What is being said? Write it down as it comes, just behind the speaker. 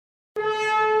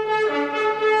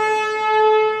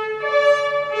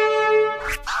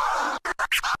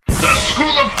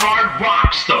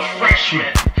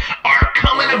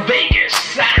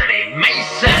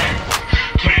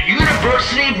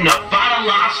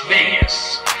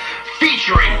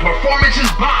Performances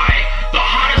by the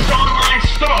hottest online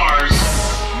stars,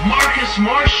 Marcus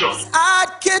Marshall.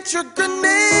 I'd catch a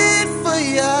grenade for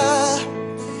ya,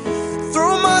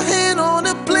 throw my hand on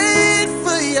a blade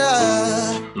for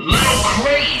ya. Little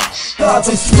Crazed. Thoughts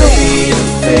are fade,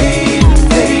 fade,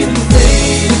 fade,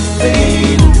 fade,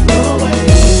 fade away,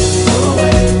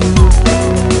 away.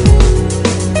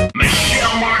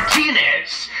 Michelle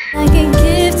Martinez. Like a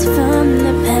gift from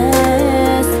the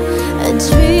past, a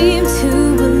dream to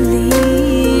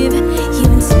believe. You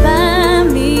inspire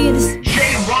me to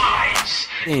REYEZ.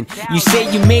 You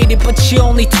say you made it, but you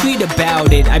only tweet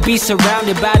about it. I be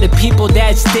surrounded by the people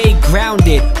that stay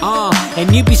grounded.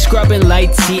 And you be scrubbing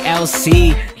like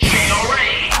TLC.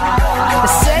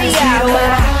 say yeah.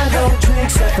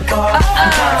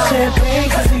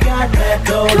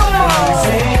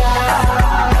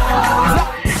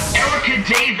 Erika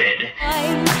David.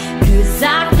 'Cause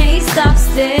I can't stop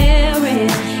staring,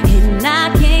 and I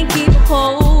can't keep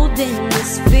holding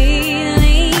this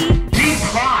feeling.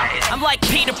 D-Pryde. I'm like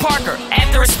Peter Parker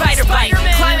after a spider bite,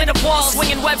 climbing a wall,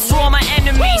 swinging webs through all my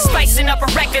enemies, spicing up a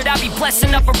record, I'll be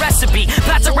blessing up a recipe,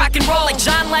 about to rock and roll like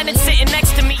John Lennon sitting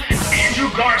next to me.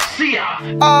 Garcia.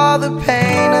 All the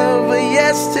pain of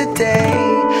yesterday,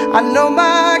 I know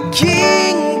my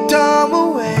kingdom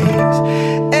awaits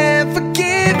and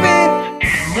forgiving.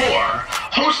 And more,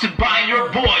 hosted by your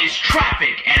boys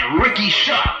Traffic and Ricky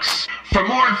Shucks. For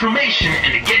more information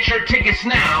and to get your tickets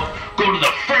now, go to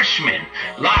the Frshmen,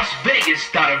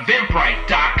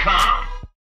 LasVegas.eventbrite.com.